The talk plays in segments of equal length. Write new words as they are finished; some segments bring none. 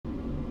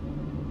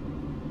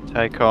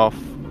Take off.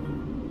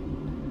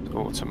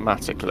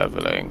 Automatic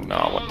leveling. No,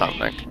 I want that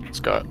thing. Let's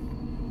go.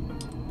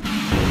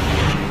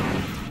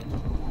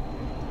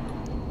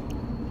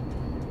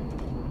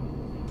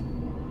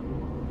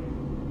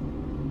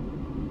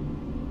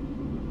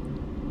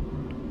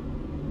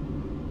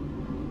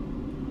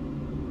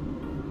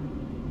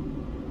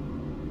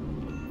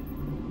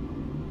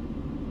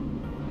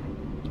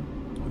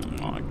 Oh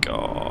my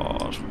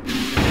god.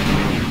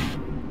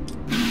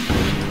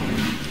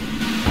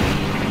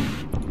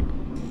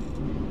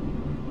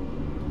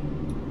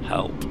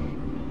 Help.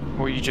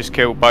 Well, you just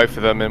killed both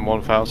of them in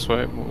one foul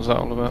swoop. What was that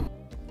all about?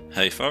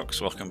 Hey folks,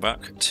 welcome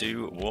back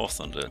to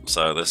WarThunder.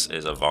 So this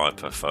is a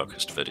Viper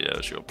focused video,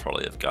 as you'll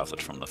probably have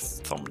gathered from the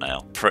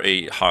thumbnail.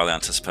 Pretty highly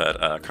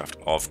anticipated aircraft,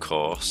 of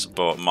course,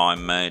 but my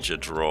major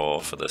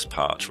draw for this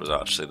patch was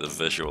actually the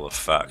visual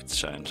effect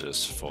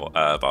changes for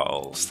air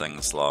battles,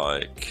 things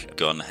like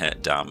gun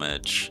hit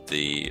damage,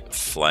 the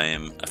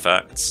flame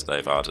effects.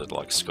 They've added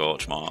like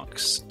scorch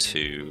marks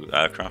to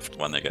aircraft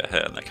when they get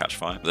hit and they catch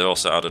fire. They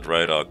also added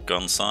radar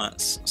gun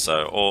sights,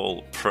 so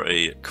all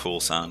pretty cool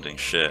sounding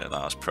shit that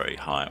was pretty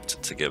hyped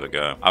to give a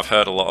go. I've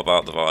heard a lot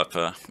about the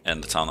Viper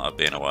in the time that I've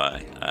been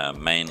away,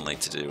 mainly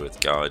to do with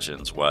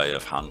Gaijin's way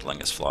of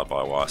handling its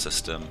fly-by-wire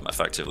system,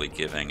 effectively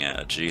giving it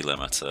a G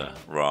limiter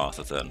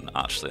rather than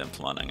actually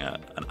implementing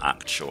an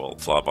actual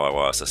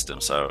fly-by-wire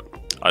system. So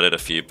I did a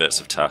few bits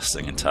of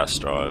testing and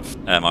test drive.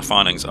 My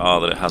findings are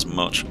that it has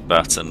much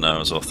better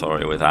nose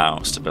authority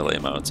without stability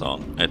modes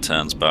on. It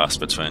turns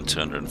best between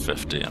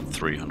 250 and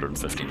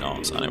 350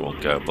 knots, and it will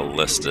go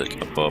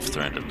ballistic above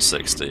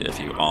 360 if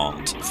you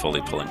aren't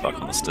fully pulling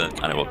back on the stick,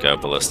 and it will go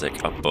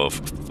ballistic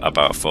above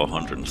about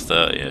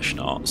 430-ish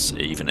knots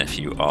even if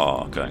you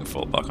are going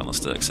full back on the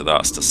stick. So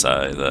that's to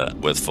say that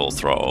with full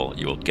throttle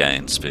you will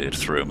gain speed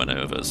through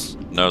maneuvers.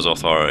 Nose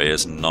authority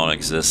is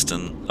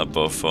non-existent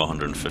above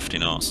 450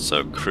 knots,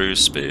 so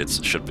cruise speeds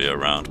should be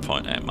around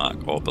 0.8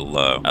 Mach or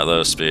below. At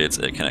those speeds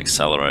it can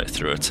accelerate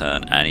through a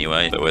turn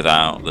anyway, but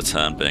without the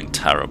turn being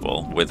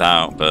terrible.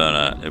 Without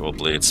burner it will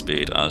bleed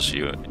speed as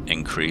you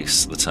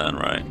increase the turn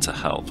rate to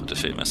help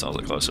defeat missiles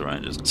at closer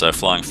ranges. So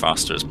flying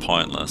faster is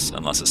pointless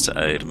unless it's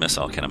to aid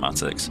missile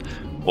kinematics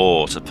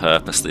or to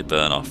purposely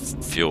burn off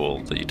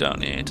fuel that you don't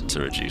need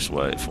to reduce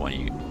weight for when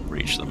you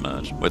reach the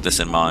merge. With this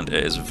in mind,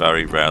 it is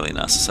very rarely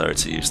necessary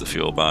to use the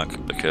fuel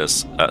bag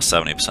because at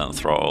 70%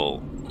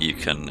 throttle you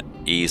can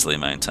easily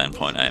maintain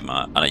 0.8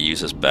 Mach and it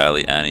uses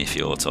barely any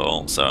fuel at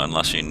all, so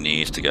unless you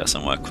need to get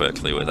somewhere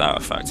quickly without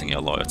affecting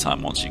your loiter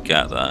time once you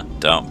get there,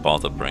 don't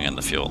bother bringing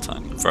the fuel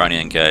tank. For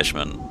any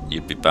engagement,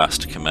 you'd be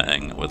best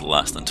committing with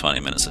less than 20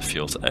 minutes of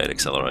fuel to aid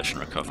acceleration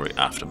recovery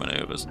after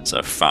maneuvers,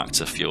 so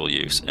factor fuel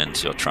use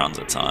into your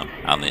transit time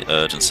and the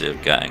urgency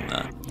of getting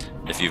there.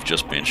 If you've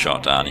just been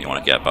shot down and you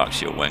want to get back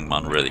to your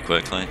wingman really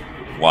quickly,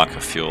 whack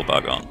a fuel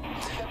bag on.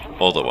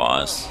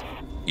 Otherwise,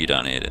 you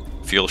don't need it.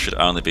 Fuel should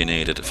only be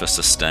needed for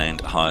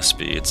sustained high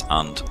speeds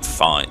and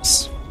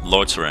fights.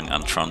 Loitering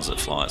and transit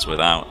flights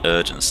without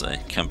urgency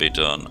can be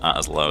done at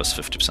as low as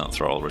 50%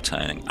 throttle,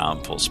 retaining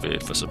ample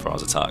speed for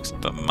surprise attacks,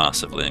 but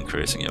massively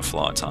increasing your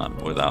flight time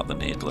without the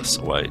needless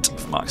wait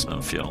of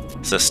maximum fuel.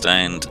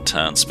 Sustained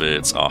turn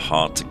speeds are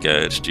hard to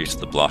gauge due to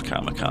the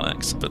blackout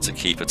mechanics, but to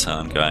keep a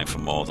turn going for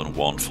more than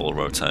one full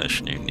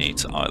rotation you need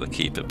to either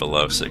keep it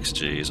below 6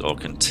 Gs or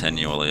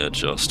continually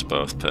adjust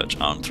both pitch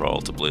and throttle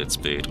to bleed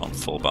speed on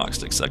full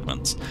backstick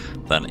segments,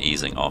 then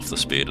easing off the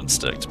speed and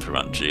stick to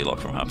prevent G-lock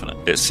from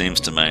happening. It seems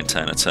to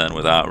maintain a turn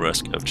without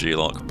risk of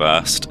G-lock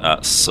best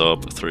at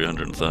sub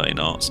 330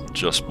 knots,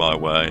 just by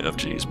way of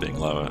Gs being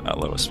lower at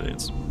lower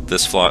speeds.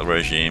 This flight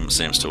regime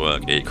seems to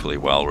work equally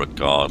well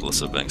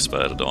regardless of being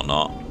spaded or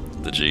not.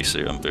 The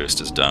G-suit and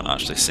boosters don't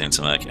actually seem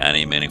to make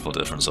any meaningful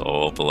difference at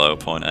all below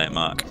 0.8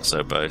 Mach,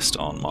 so based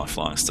on my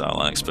flying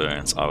style and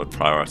experience I would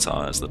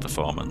prioritise the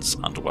performance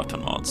and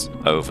weapon mods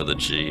over the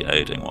G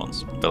aiding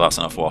ones. But that's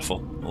enough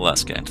waffle,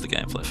 let's get into the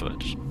gameplay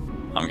footage.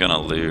 I'm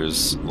gonna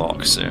lose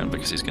lock soon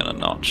because he's gonna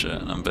notch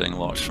it and I'm being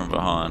locked from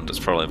behind. It's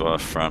probably by a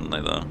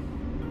friendly though.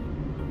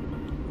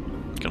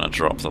 Gonna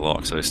drop the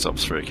lock so he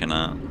stops freaking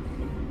out.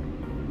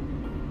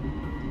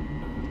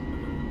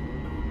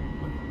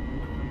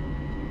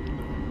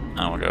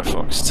 And we'll go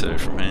Fox 2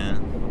 from here.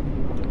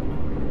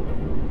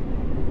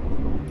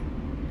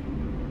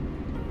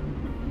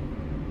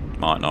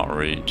 Might not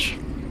reach.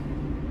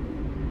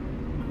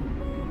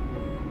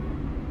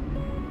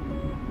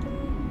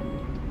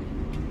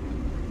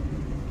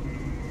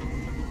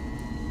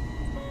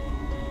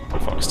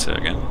 Fox 2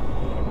 again.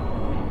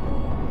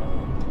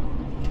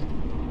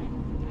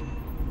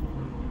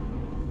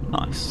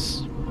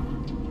 Nice.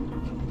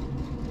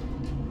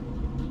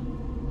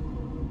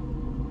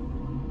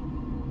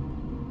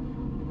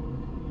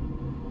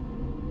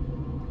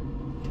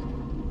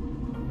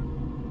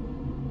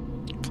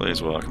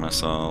 Please work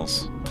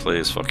missiles.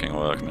 Please fucking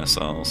work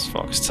missiles.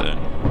 Fox 2. I'm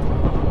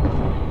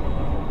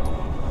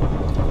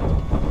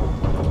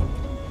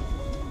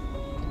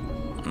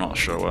not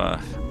sure where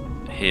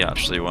he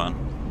actually went.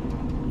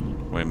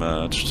 We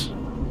merged.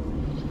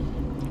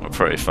 We're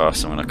pretty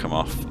fast, I'm going to come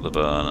off the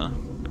burner.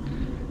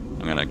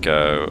 I'm gonna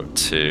go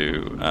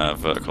to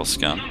vertical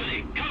scan.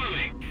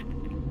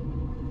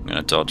 I'm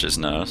gonna dodge his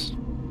nose.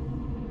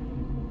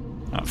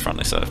 Oh,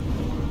 friendly save.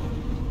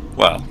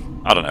 Well,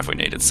 I don't know if we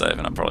needed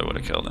saving, I probably would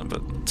have killed him,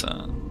 but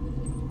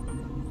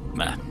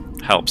meh.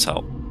 Helps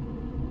help.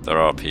 There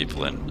are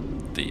people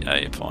in the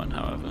A point,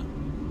 however,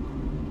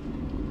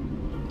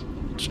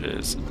 which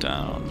is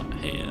down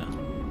here.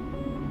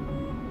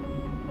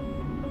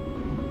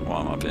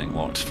 Why am I being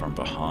locked from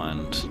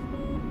behind?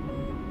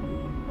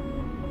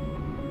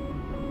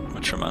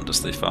 We're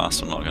tremendously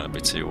fast, I'm not going to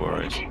be too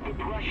worried. Keep the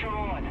pressure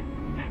on.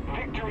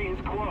 Victory is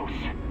close.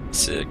 I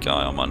see a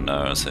guy on my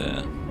nose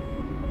here.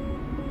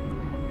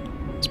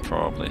 It's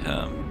probably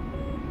him.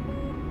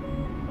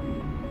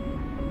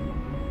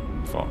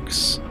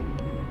 Fox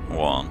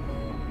 1.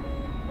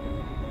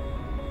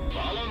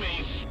 Follow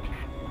me.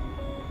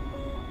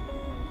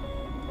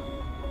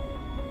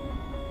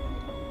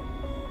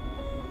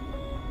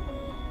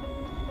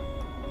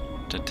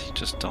 Did he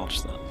just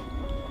dodge that?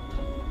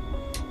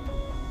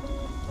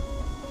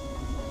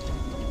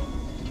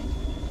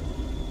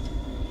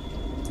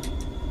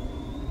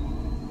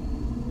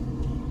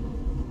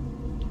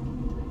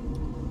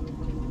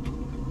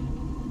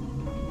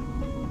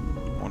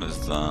 What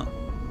is that?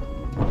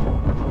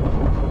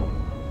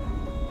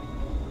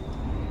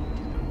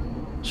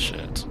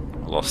 Shit.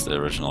 I lost the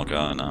original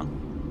guy now.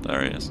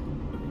 There he is.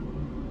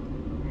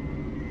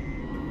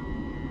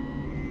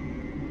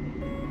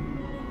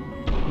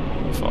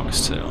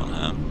 Fox 2 on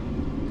him.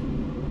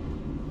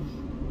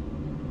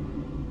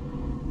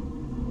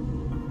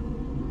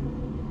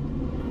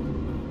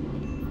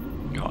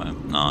 Got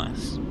him.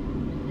 Nice.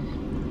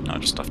 Now I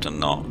just have to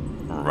not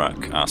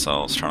wreck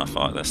ourselves trying to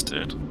fight this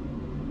dude.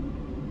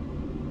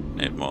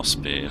 Need more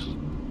speed.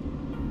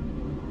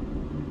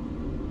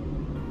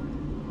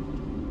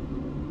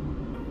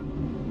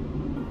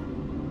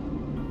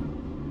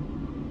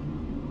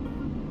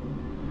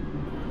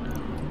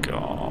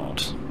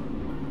 God.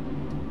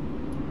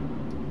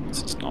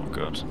 This is not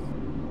good.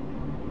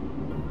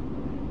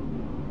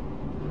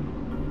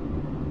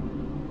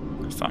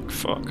 Thank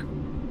fuck.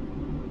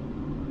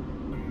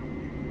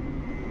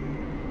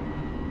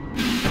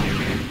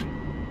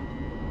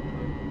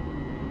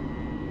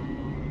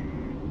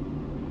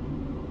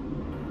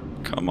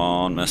 Come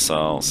on,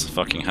 missiles.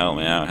 Fucking help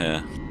me out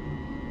here.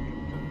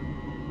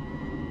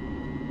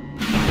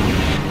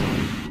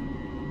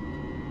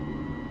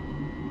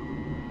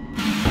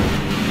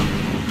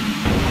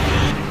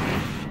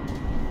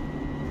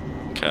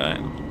 Okay,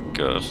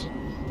 good.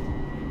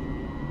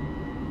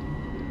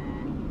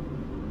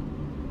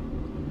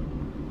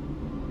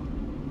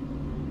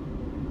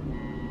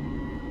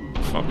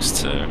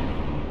 Fox 2.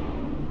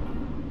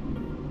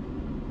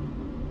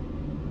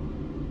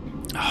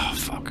 Oh,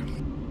 fuck.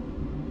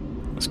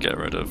 Let's get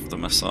rid of the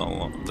missile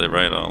lock, the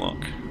radar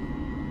lock.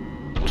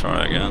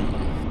 Try again.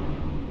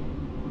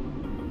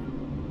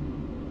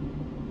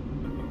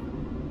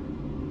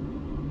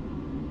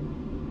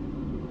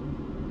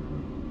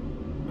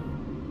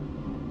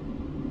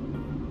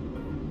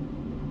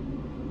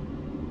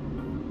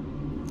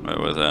 We're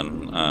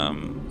within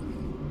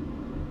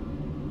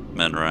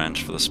min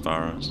range for the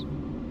Sparrows.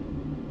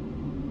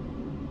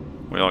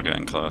 We are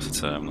getting closer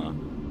to him though.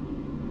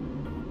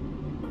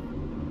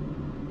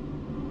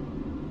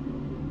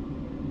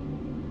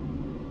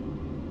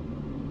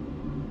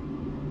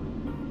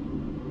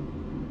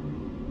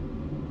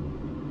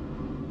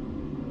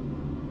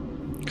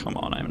 Come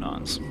on,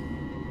 AIM-9s.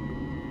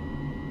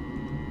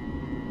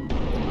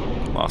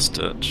 Last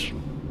ditch.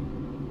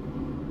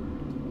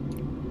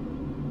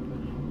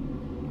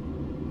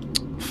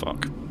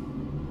 Fuck.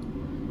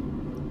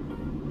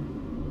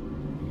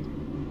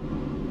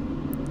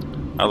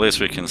 At least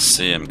we can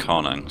see him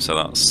conning, so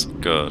that's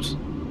good.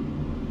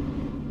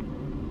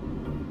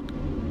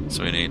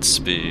 So we need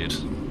speed.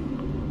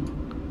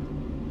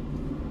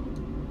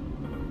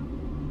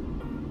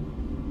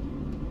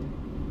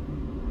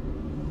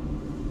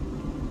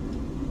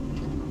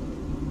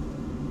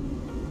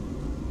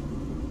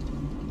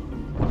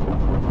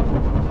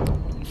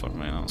 Fuck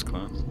me, that was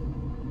close.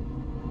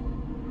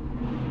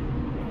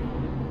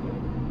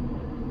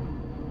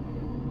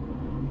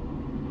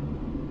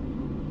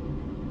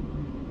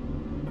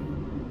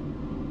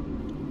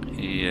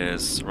 He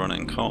is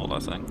running cold, I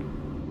think.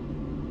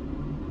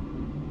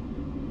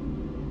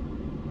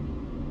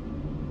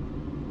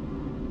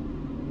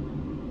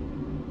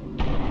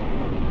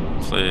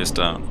 Please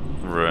don't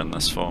ruin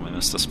this for me,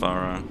 Mr.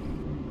 Sparrow.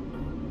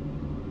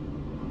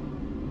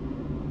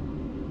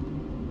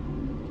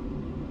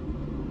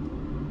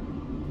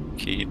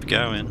 Keep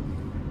going.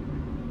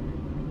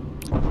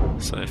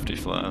 Safety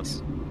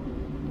flares.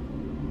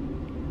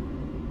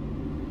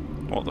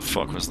 What the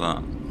fuck was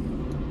that?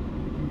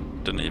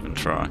 Didn't even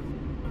try.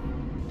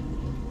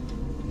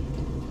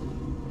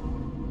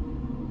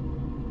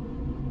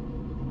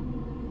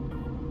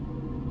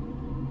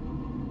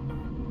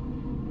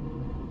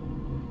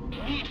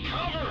 Need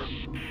cover.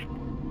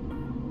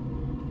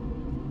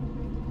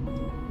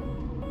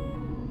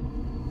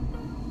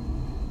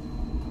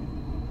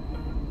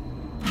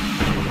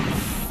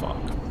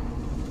 Fuck.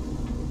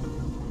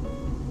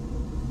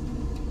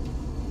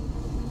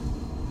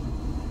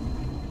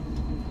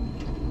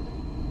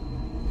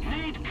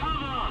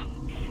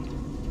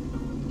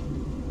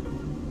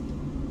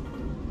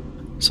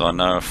 So I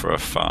know for a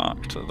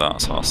fact that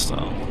that's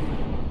hostile.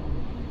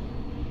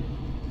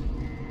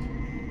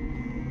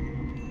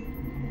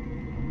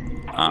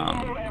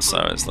 And so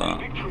is that.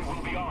 Victory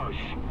will be ours.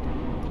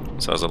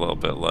 So I was a little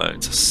bit late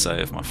to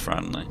save my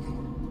friendly,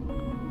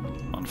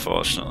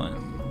 unfortunately.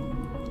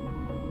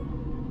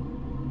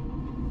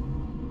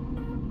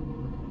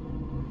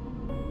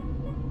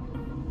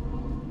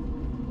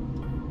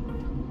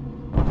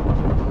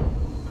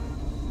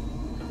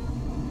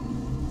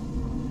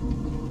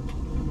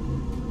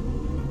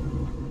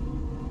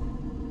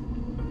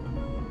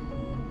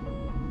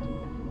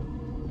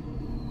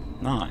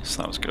 Nice,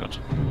 that was good.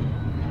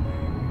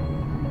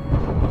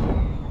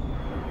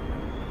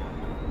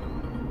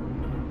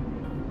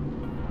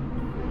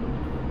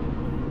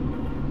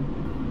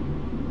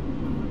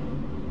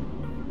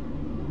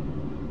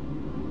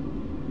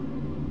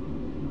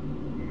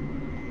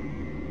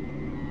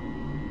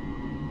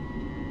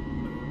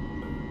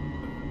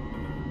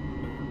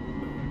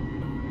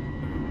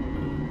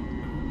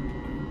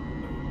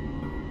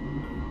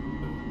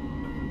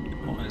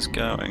 What is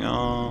going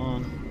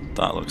on?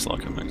 That looks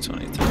like a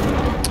MiG-23.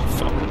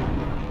 Fuck.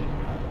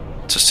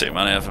 Just too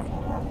many of them.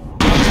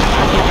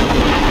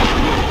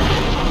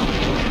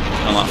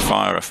 And that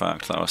fire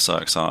effect that I was so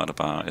excited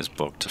about is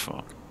bugged to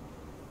fuck.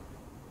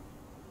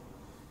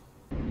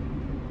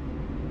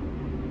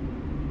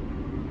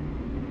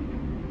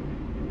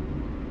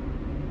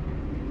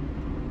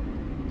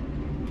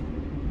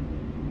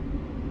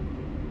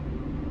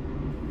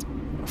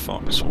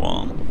 Fox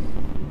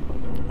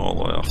 1. All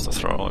the way off the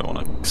throttle, I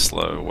want to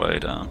slow way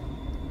down.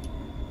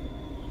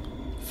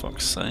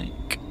 Fuck's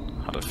sake.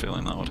 Had a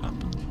feeling that would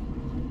happen.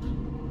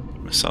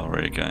 Missile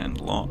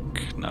regained lock.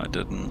 No, it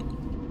didn't.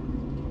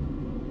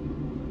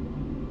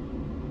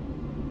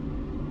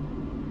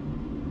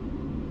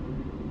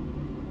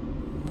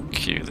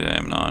 Cue the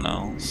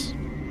AIM-9Ls.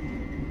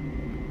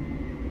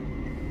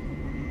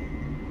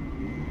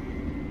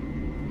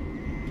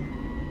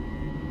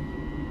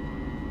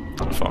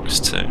 Fox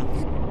 2.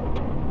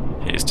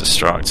 He's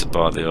distracted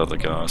by the other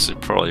guy, so he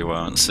probably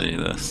won't see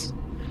this.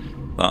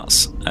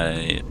 That's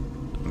a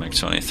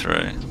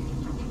MiG-23.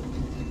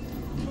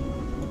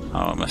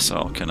 Our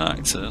missile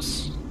connected.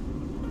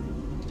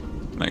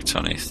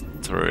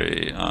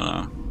 MiG-23, I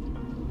know.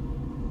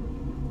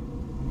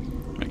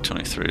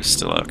 MiG-23 is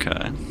still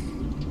okay.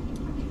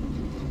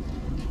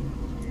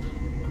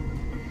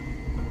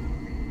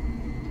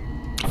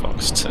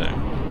 Fox 2.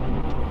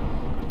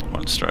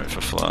 Went straight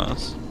for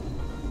flares.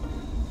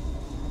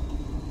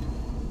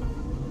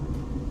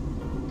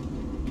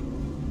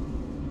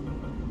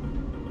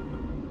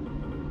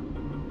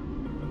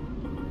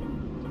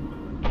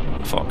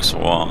 Fox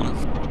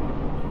 1.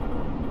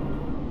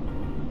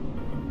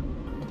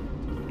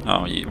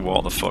 Oh,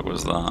 what the fuck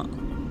was that?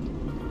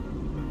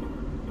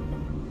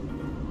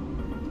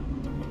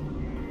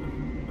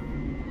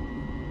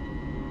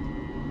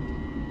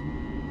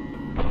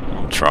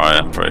 I'll try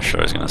it, I'm pretty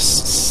sure he's gonna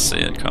see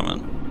it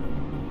coming.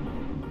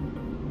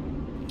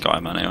 Got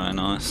him anyway,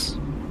 nice.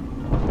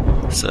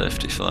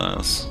 Safety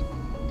flares.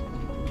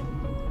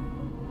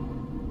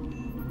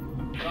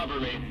 Cover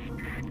me.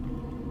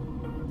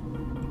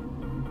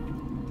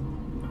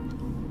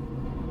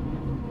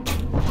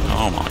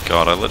 Oh my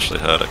god, I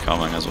literally heard it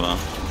coming as well.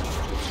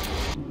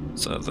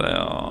 So they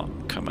are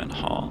coming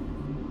hot.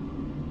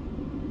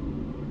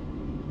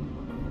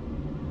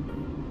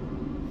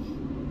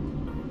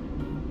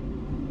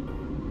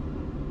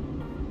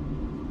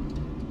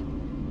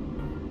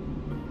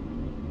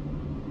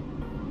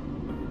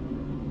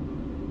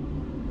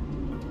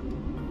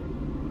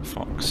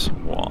 Fox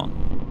 1.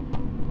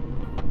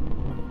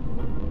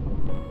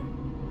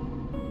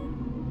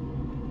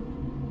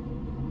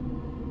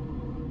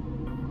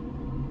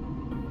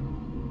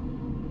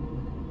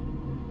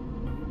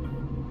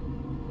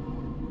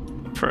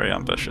 Pretty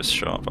ambitious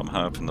shot, but I'm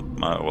hoping the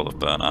motor will have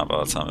burnt out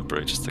by the time it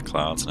breaches the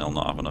clouds and he'll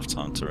not have enough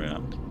time to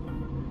react.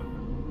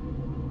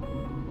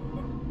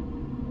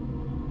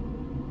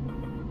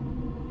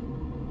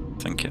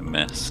 I think it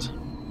missed.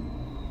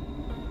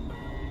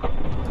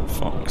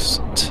 Fox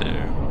 2.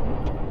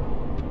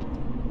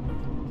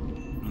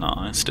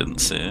 Nice, didn't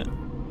see it.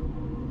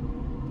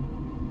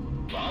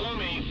 Follow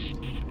me.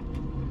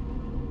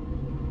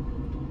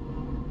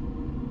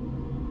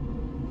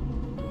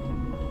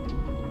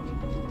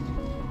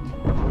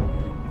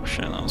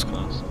 Shit, that was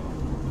close.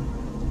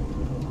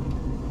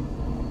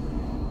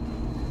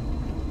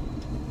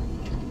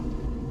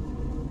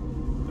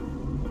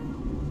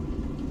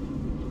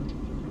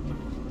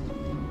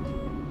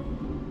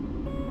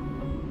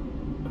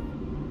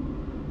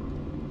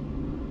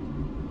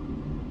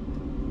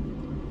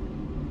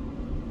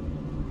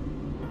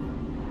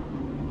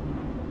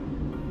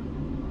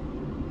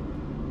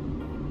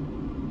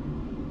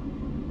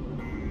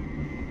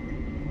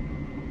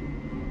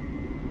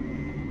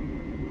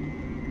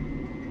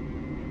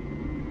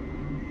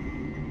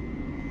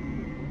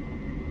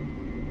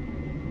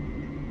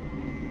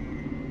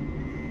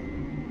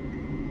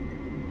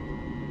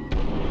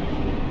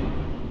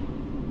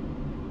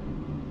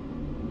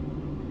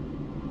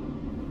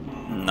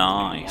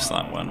 Nice,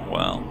 that went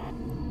well.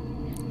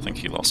 I think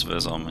he lost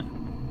viz on me.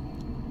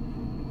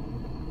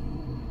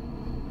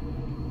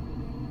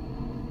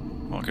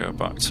 We'll go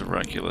back to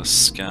regular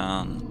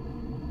scan.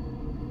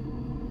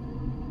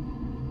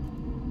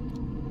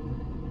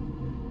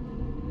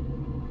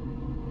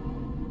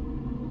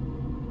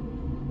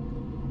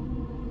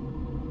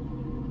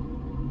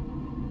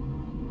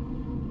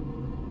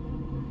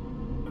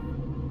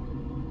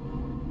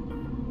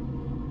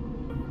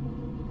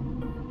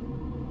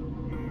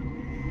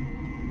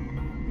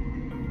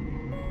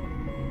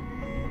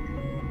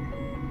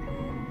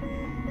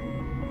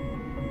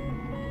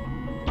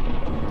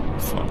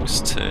 Fox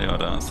 2, I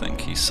don't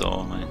think he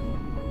saw me.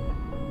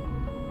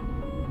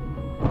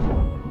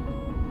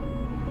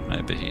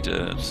 Maybe he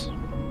did.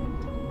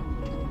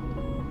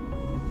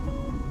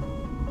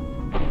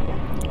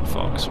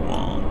 Fox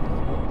 1.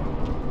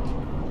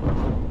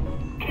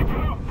 Keep it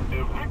up.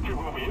 The victory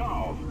will be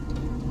ours.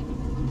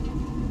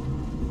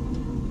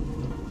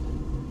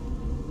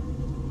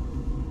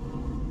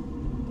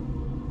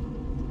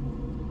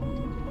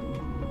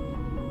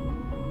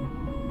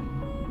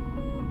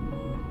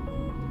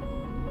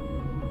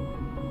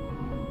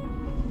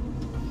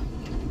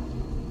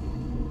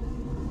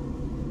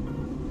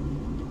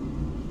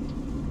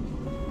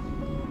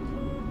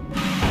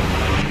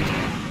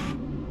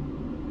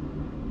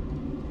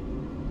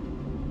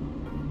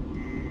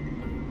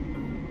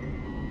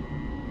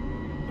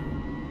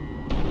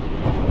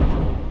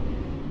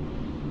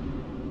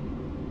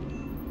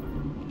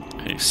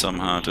 He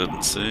somehow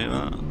didn't see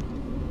that.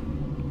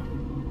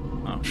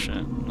 Oh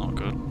shit, not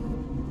good.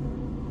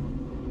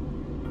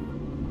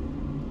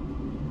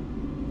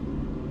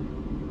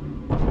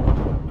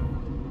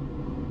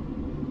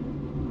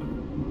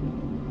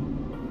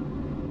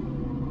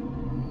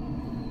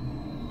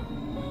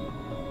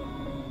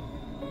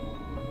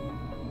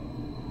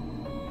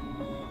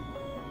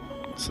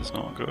 This is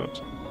not good.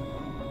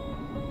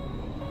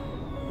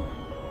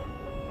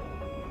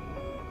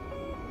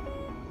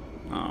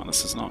 Oh,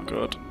 this is not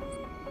good.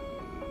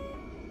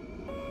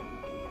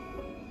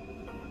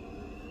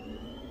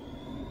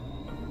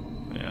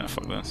 Yeah,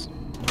 fuck this.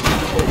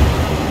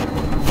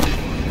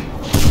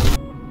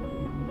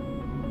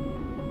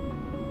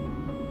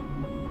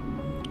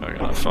 We're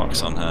gonna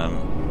fox on him.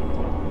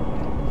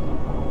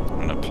 I'm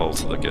gonna pull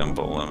to the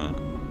gimbal limit.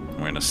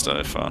 I'm gonna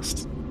stay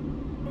fast.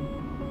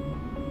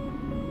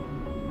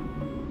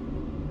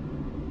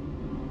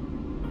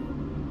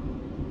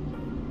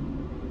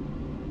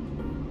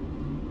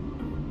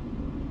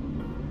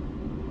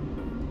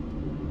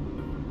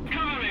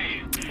 Cover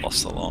me.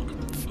 Lost the lock.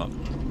 Fuck.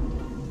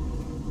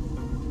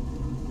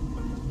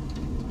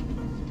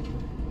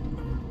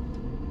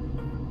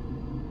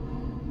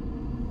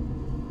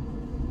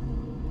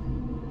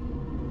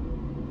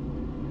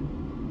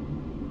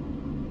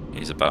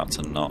 He's about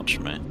to notch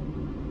me.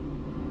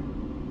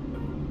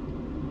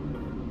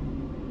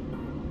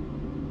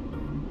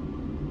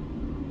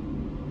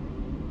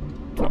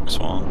 Fox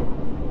 1.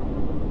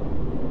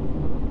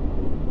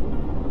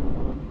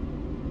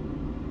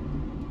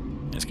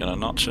 He's gonna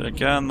notch it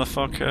again, the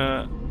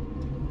fucker.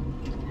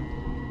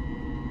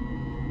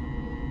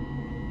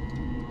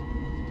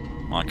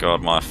 My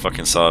god, my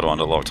fucking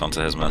Sidewinder locked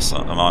onto his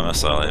missile. My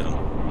missile even.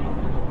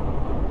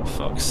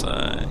 Fuck's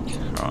sake.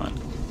 Right.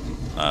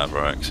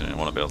 Brakes, you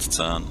want to be able to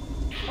turn.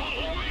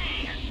 Follow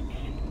me.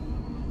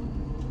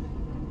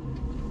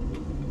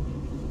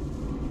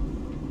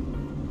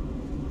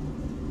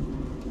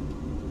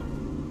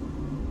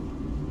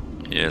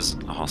 He is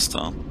a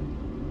hostile.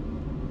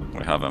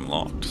 We have him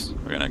locked.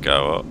 We're gonna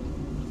go up.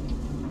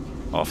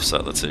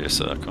 Offset the 2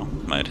 circle.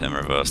 Made him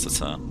reverse the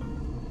turn.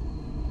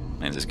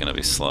 Means he's gonna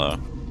be slow.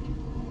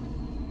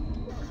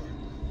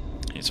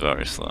 He's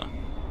very slow.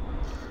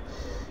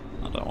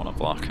 I don't want to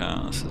block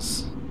out. This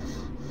is...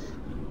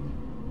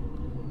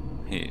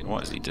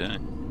 what is he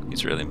doing?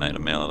 He's really made a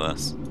meal of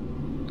this.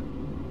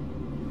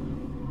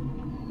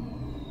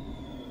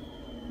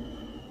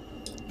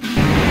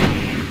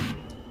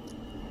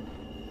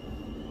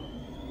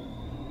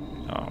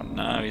 Oh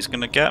no, he's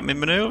gonna get me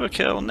maneuver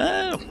kill,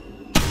 no!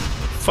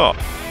 Fuck.